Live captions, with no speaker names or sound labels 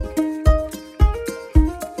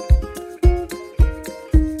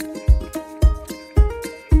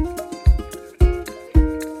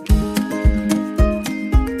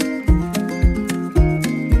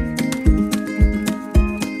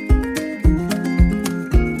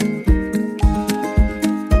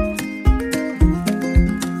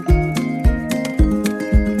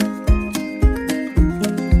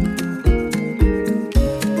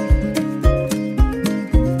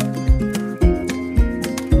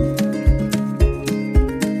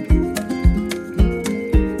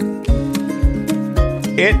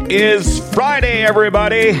It is Friday,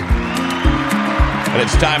 everybody. And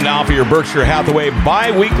it's time now for your Berkshire Hathaway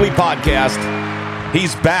bi-weekly podcast.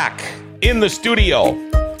 He's back in the studio.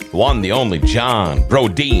 The one, the only, John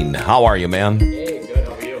Brodeen. How are you, man? Hey, good.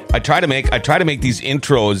 How are you? I try to make these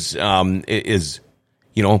intros as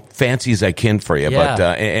fancy as I can for you, Yeah.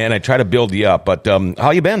 but and I try to build you up. But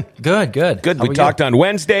how you been? Good. Good. How We are talked you? on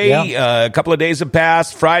Wednesday. Yeah. A couple of days have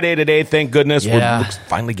passed. Friday today, thank goodness. Yeah. We're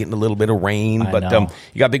finally getting a little bit of rain. I But know.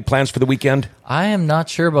 you got big plans for the weekend? I am not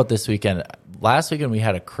sure about this weekend. Last weekend we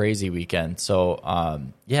had a crazy weekend, so I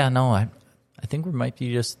think we might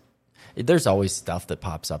be just. There's always stuff that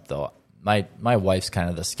pops up though. My wife's kind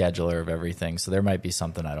of the scheduler of everything, so there might be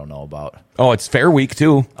something I don't know about. Oh, it's Fair Week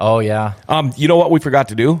too. Oh yeah, You know what we forgot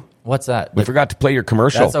to do? what's that? We forgot to play your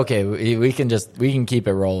commercial. That's okay. We can keep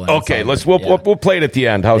it rolling. Okay, It's all good. we'll play it at the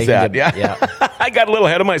end. How's They can that? get- yeah. I got a little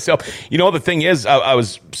ahead of myself. You know, the thing is, I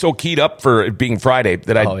was so keyed up for it being Friday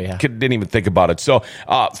that I didn't even think about it. So,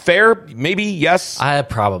 fair, maybe yes. I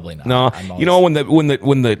probably not. No, I'm you know, when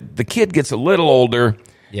the kid gets a little older,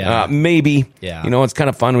 Yeah. maybe. Yeah. You know, it's kind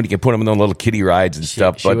of fun when you can put them in those little kiddie rides and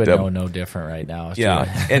stuff. She would know no different right now. Yeah,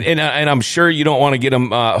 and I'm sure you don't want to get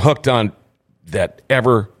them hooked on that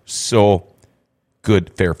ever so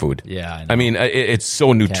good fair food. Yeah, I know. I mean, it's so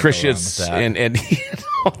wrong nutritious, with that. and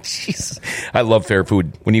jeez, I love fair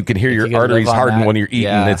food. When you can hear your you can arteries live on harden that, when you're eating,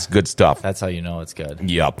 yeah. it's good stuff. That's how you know it's good.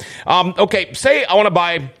 Yeah. Okay, say I want to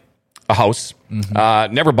buy a house.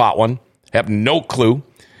 Never bought one. Have no clue.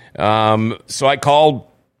 So I called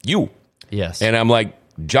you. Yes. And I'm like,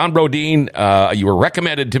 John Brodeen, you were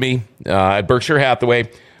recommended to me at Berkshire Hathaway.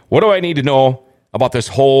 What do I need to know about this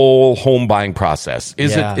whole home buying process?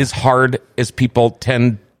 Is Yeah. it as hard as people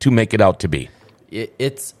tend to make it out to be?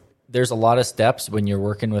 There's a lot of steps when you're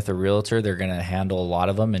working with a realtor. They're going to handle a lot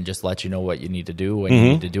of them and just let you know what you need to do when you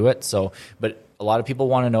need to do it. So, but a lot of people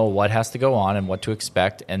want to know what has to go on and what to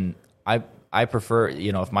expect. And I prefer,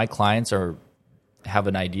 if my clients have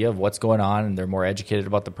an idea of what's going on and they're more educated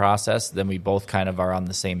about the process, then we both kind of are on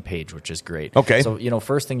the same page, which is great. Okay. So,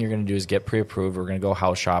 first thing you're going to do is get pre-approved. We're going to go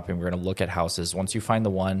house shopping. We're going to look at houses. Once you find the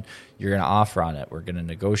one, you're going to offer on it. We're going to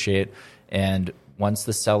negotiate. And once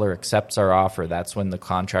the seller accepts our offer, that's when the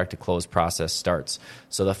contract to close process starts.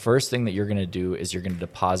 So the first thing that you're going to do is you're going to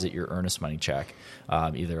deposit your earnest money check,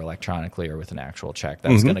 either electronically or with an actual check.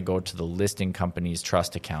 That's going to go to the listing company's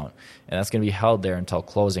trust account, and that's going to be held there until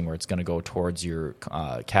closing, where it's going to go towards your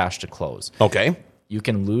cash to close. Okay. You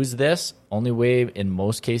can lose this. Only way in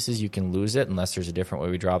most cases you can lose it, unless there's a different way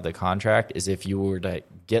we draw up the contract, is if you were to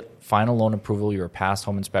get final loan approval, you were past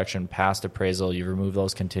home inspection, past appraisal, you remove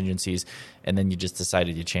those contingencies, and then you just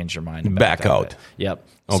decided you changed your mind and Back out. it. Yep.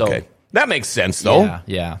 Okay. So, that makes sense, though.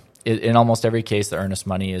 yeah. In almost every case, the earnest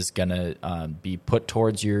money is going to be put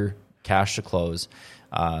towards your cash to close.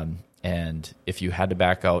 And if you had to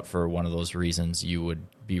back out for one of those reasons, you would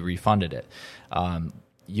be refunded it.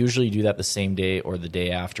 Usually you do that the same day or the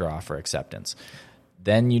day after offer acceptance.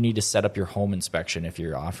 Then you need to set up your home inspection if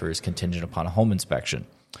your offer is contingent upon a home inspection.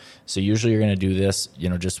 So usually you're going to do this,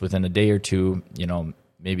 just within a day or two,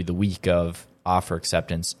 maybe the week of offer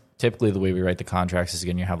acceptance. Typically the way we write the contracts is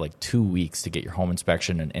you have like 2 weeks to get your home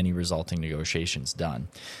inspection and any resulting negotiations done.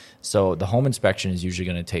 So the home inspection is usually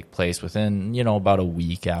going to take place within, about a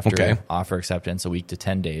week after offer acceptance, a week to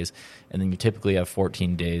 10 days. And then you typically have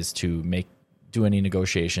 14 days to do any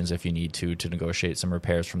negotiations if you need to negotiate some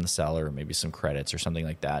repairs from the seller or maybe some credits or something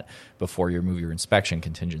like that before you remove your inspection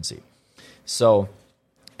contingency. So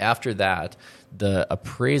after that, the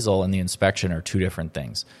appraisal and the inspection are two different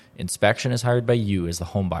things. Inspection is hired by you as the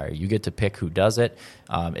home buyer. You get to pick who does it.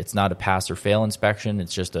 It's not a pass or fail inspection.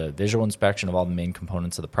 It's just a visual inspection of all the main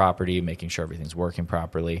components of the property, making sure everything's working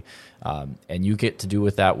properly. And you get to do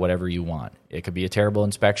with that whatever you want. It could be a terrible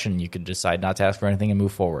inspection. You could decide not to ask for anything and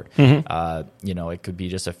move forward. It could be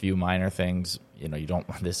just a few minor things.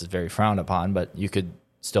 This is very frowned upon, but you could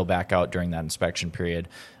still back out during that inspection period,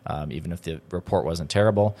 even if the report wasn't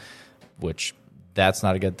terrible, which that's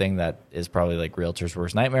not a good thing. That is probably like realtor's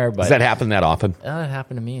worst nightmare. But Does that happen that often? it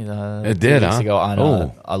happened to me. It did, weeks huh? ago on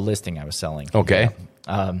Oh. a listing I was selling. Okay.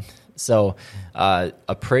 Yeah. So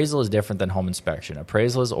appraisal is different than home inspection.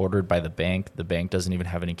 Appraisal is ordered by the bank. The bank doesn't even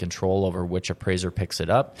have any control over which appraiser picks it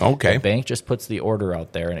up. Okay. The bank just puts the order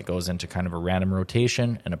out there, and it goes into kind of a random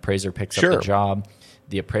rotation. An appraiser picks Sure. up the job.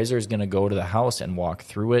 The appraiser is going to go to the house and walk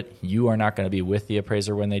through it. You are not going to be with the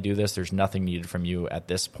appraiser when they do this. There's nothing needed from you at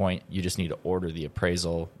this point. You just need to order the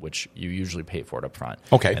appraisal, which you usually pay for it up front.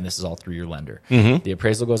 Okay. And this is all through your lender. The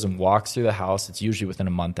appraisal goes and walks through the house. It's usually within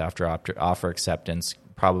a month after offer acceptance,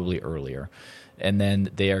 probably earlier. And then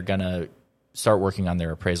they are going to start working on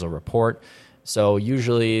their appraisal report. So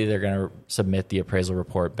usually they're going to submit the appraisal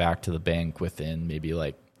report back to the bank within maybe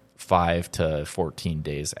like 5 to 14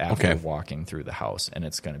 days after walking through the house. And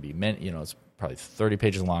it's going to be, it's probably 30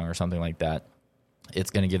 pages long or something like that.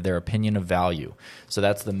 It's going to give their opinion of value. So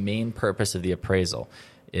that's the main purpose of the appraisal,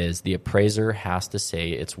 is the appraiser has to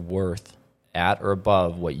say it's worth at or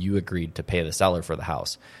above what you agreed to pay the seller for the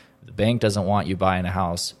house. The bank doesn't want you buying a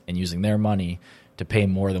house and using their money to pay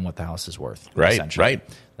more than what the house is worth. Right.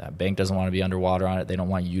 That bank doesn't want to be underwater on it. They don't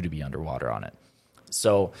want you to be underwater on it.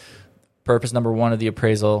 So purpose number one of the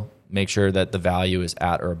appraisal, make sure that the value is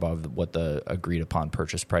at or above what the agreed upon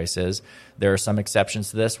purchase price is. There are some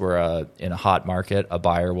exceptions to this where in a hot market, a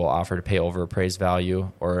buyer will offer to pay over appraised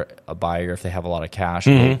value, or a buyer, if they have a lot of cash,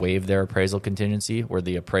 will waive their appraisal contingency, where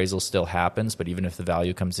the appraisal still happens, but even if the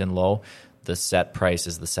value comes in low, the set price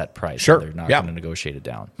is the set price. Sure. They're not going to negotiate it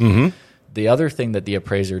down. The other thing that the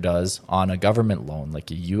appraiser does on a government loan, like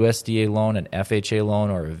a USDA loan, an FHA loan,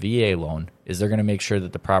 or a VA loan, is they're going to make sure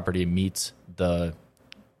that the property meets the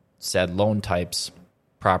said loan type's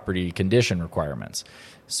property condition requirements.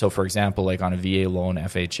 So, for example, like on a VA loan,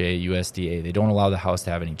 FHA, USDA, they don't allow the house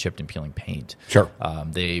to have any chipped and peeling paint. Sure.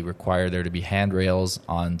 They require there to be handrails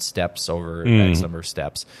on steps over X number of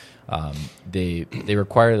steps. They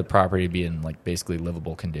require the property to be in like basically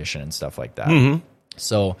livable condition and stuff like that.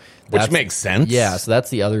 So, which makes sense. Yeah. So that's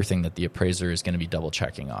the other thing that the appraiser is going to be double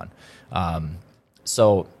checking on.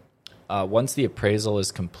 Once the appraisal is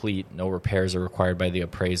complete, no repairs are required by the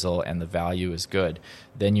appraisal, and the value is good,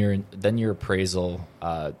 then your appraisal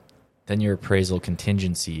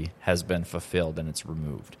contingency has been fulfilled and it's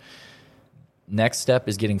removed. Next step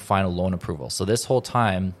is getting final loan approval. So this whole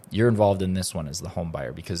time, you're involved in this one as the home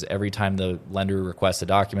buyer, because every time the lender requests a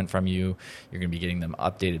document from you, you're going to be getting them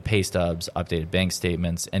updated pay stubs, updated bank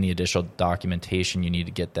statements, any additional documentation you need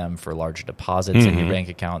to get them for larger deposits in your bank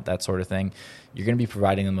account, that sort of thing. You're going to be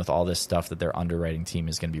providing them with all this stuff that their underwriting team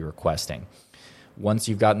is going to be requesting. Once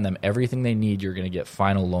you've gotten them everything they need, you're going to get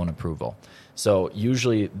final loan approval. So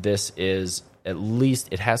usually this is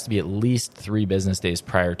it has to be at least 3 business days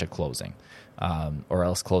prior to closing. Or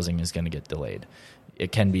else closing is going to get delayed.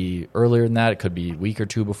 It can be earlier than that. It could be a week or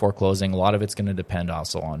 2 before closing. A lot of it's going to depend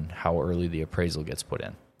also on how early the appraisal gets put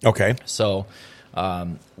in. Okay. So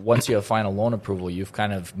once you have final loan approval, you've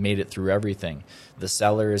kind of made it through everything. The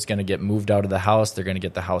seller is going to get moved out of the house. They're going to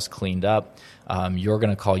get the house cleaned up. You're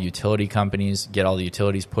going to call utility companies, get all the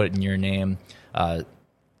utilities put in your name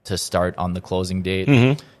to start on the closing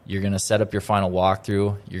date. You're going to set up your final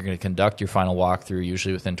walkthrough. You're going to conduct your final walkthrough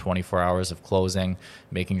usually within 24 hours of closing,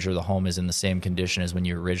 making sure the home is in the same condition as when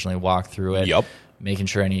you originally walked through it. Yep. Making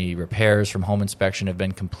sure any repairs from home inspection have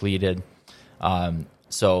been completed.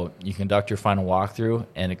 So you conduct your final walkthrough,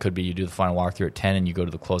 and it could be you do the final walkthrough at 10 and you go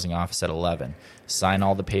to the closing office at 11. Sign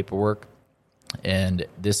all the paperwork, and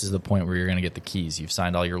this is the point where you're going to get the keys. You've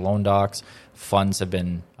signed all your loan docs. Funds have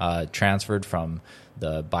been transferred from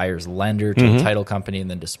the buyer's lender to the title company and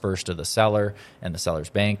then dispersed to the seller and the seller's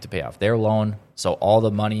bank to pay off their loan. So all the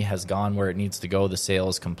money has gone where it needs to go. The sale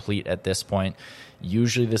is complete at this point.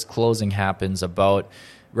 Usually this closing happens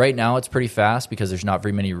right now it's pretty fast because there's not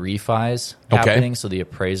very many refis happening, so the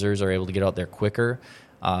appraisers are able to get out there quicker.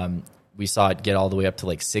 We saw it get all the way up to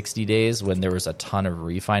like 60 days when there was a ton of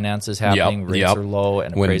refinances happening. Rates are low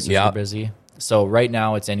and appraisers are busy. So right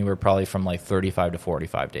now it's anywhere probably from like 35 to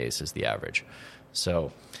 45 days is the average.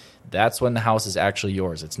 So that's when the house is actually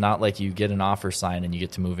yours. It's not like you get an offer signed and you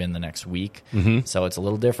get to move in the next week. So it's a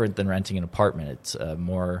little different than renting an apartment. It's a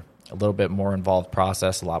little bit more involved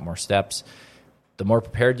process, a lot more steps. The more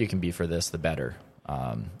prepared you can be for this, the better.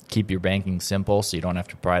 Keep your banking simple so you don't have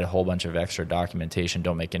to provide a whole bunch of extra documentation.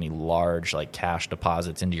 Don't make any large like cash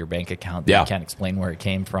deposits into your bank account that you can't explain where it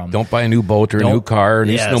came from. Don't buy a new boat or a new car or a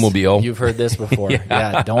new snowmobile. You've heard this before.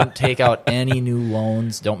 Don't take out any new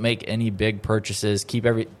loans. Don't make any big purchases.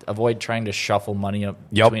 Avoid trying to shuffle money up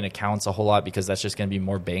between accounts a whole lot, because that's just going to be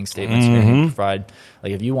more bank statements you're going to provide.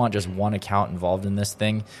 Like if you want just one account involved in this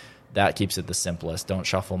thing, that keeps it the simplest. Don't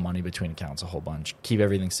shuffle money between accounts a whole bunch. Keep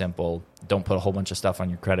everything simple. Don't put a whole bunch of stuff on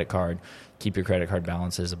your credit card. Keep your credit card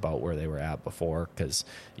balances about where they were at before, because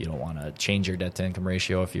you don't want to change your debt-to-income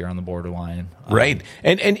ratio if you're on the borderline. Right.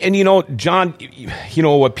 And you know, John, you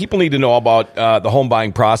know, what people need to know about the home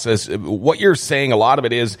buying process, what you're saying, a lot of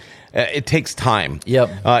it is it takes time. Yep.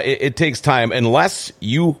 It takes time unless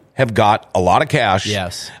you have got a lot of cash.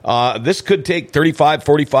 Yes. This could take 35,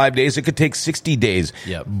 45 days. It could take 60 days.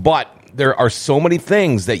 Yep. But there are so many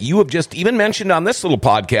things that you have just even mentioned on this little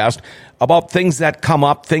podcast about things that come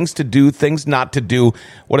up, things to do, things not to do.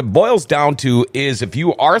 What it boils down to is if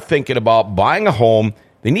you are thinking about buying a home,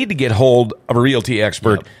 they need to get hold of a realty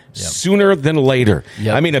expert sooner than later.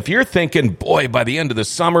 Yep. I mean, if you're thinking, boy, by the end of the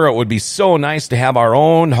summer, it would be so nice to have our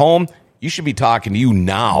own home, you should be talking to you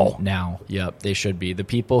now. Now, yep, they should be. The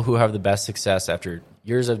people who have the best success after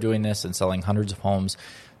years of doing this and selling hundreds of homes,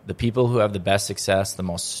 the people who have the best success, the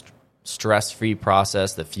most stress-free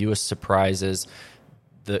process, the fewest surprises,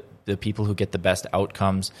 the people who get the best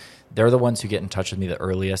outcomes, they're the ones who get in touch with me the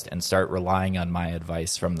earliest and start relying on my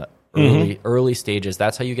advice from the early stages.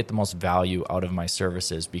 That's how you get the most value out of my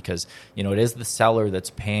services, because it is the seller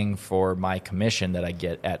that's paying for my commission that I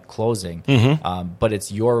get at closing, but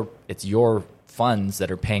it's your funds that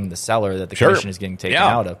are paying the seller that the commission is getting taken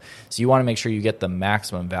out of. So you want to make sure you get the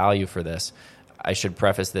maximum value for this. I should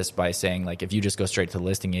preface this by saying, like, if you just go straight to the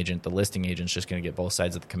listing agent's just going to get both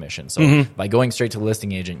sides of the commission. So by going straight to the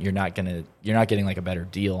listing agent, you're not getting like a better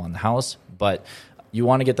deal on the house, but you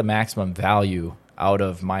want to get the maximum value out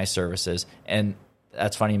of my services. And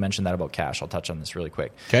that's funny you mentioned that about cash. I'll touch on this really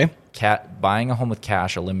quick. Okay. Buying a home with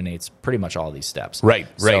cash eliminates pretty much all these steps. Right.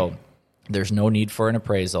 So there's no need for an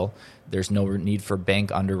appraisal. There's no need for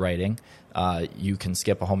bank underwriting. You can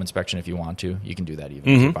skip a home inspection if you want to. You can do that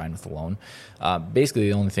even if you're buying with a loan. Basically,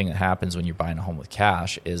 the only thing that happens when you're buying a home with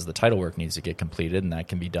cash is the title work needs to get completed, and that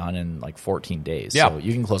can be done in like 14 days. Yeah. So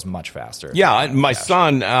you can close much faster. Yeah, my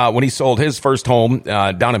son, when he sold his first home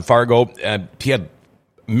down in Fargo, he had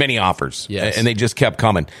many offers, and they just kept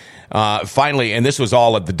coming. Finally, and this was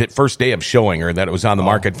all at the first day of showing, or that it was on the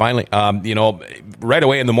market. Finally, right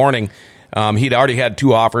away in the morning, he'd already had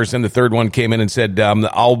 2 offers, and the third one came in and said,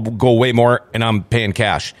 I'll go way more, and I'm paying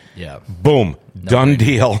cash. Yeah. Boom. Done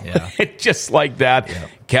deal. Yeah. Just like that. Yeah.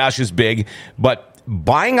 Cash is big. But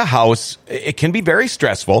buying a house, it can be very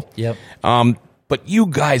stressful. Yep. But you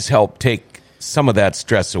guys help take some of that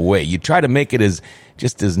stress away. You try to make it as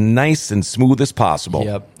nice and smooth as possible.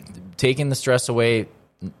 Yep. Taking the stress away,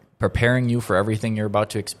 preparing you for everything you're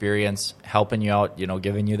about to experience, helping you out,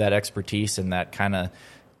 giving you that expertise and that kind of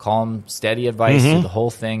calm, steady advice through the whole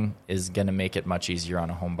thing is going to make it much easier on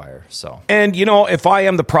a home buyer. So, and if I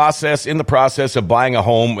am in the process of buying a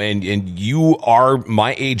home, and you are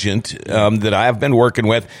my agent that I have been working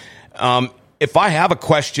with, if I have a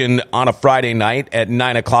question on a Friday night at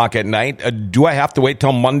 9:00 at night, do I have to wait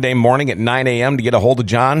till Monday morning at 9 a.m. to get a hold of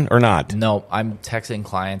John or not? No, I'm texting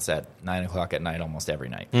clients at 9:00 at night almost every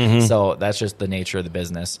night. So that's just the nature of the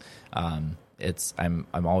business. I'm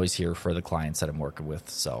always here for the clients that I'm working with,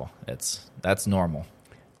 so that's normal.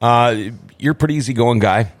 You're a pretty easygoing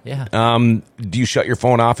guy. Yeah. Do you shut your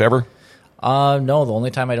phone off ever? No, the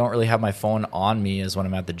only time I don't really have my phone on me is when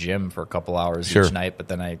I'm at the gym for a couple hours each night, but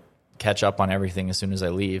then I catch up on everything as soon as I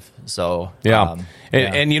leave. So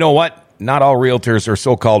and you know what? Not all realtors or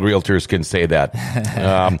so-called realtors can say that.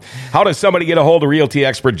 How does somebody get a hold of realty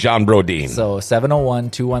expert John Brodeen? So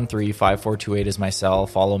 701-213-5428 is my cell.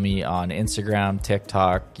 Follow me on Instagram,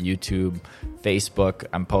 TikTok, YouTube, Facebook.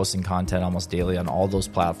 I'm posting content almost daily on all those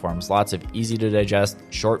platforms. Lots of easy to digest,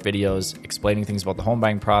 short videos explaining things about the home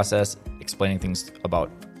buying process, explaining things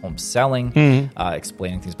about home selling,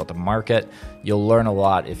 explaining things about the market. You'll learn a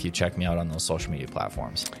lot if you check me out on those social media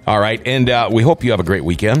platforms. All right, and we hope you have a great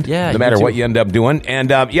weekend, no matter what you end up doing. And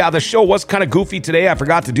the show was kind of goofy today. I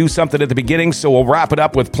forgot to do something at the beginning, so we'll wrap it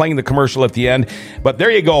up with playing the commercial at the end. But there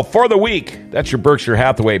you go, for the week. That's your Berkshire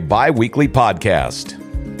Hathaway bi-weekly podcast.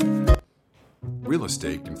 Real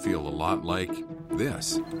estate can feel a lot like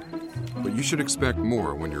this, but you should expect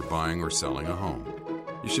more when you're buying or selling a home.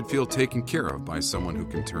 You should feel taken care of by someone who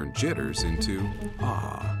can turn jitters into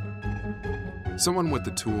ah. Someone with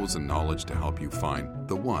the tools and knowledge to help you find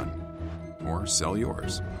the one or sell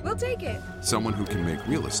yours. We'll take it. Someone who can make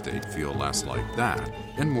real estate feel less like that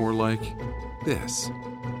and more like this.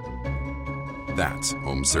 That's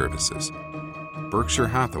Home Services. Berkshire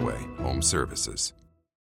Hathaway Home Services.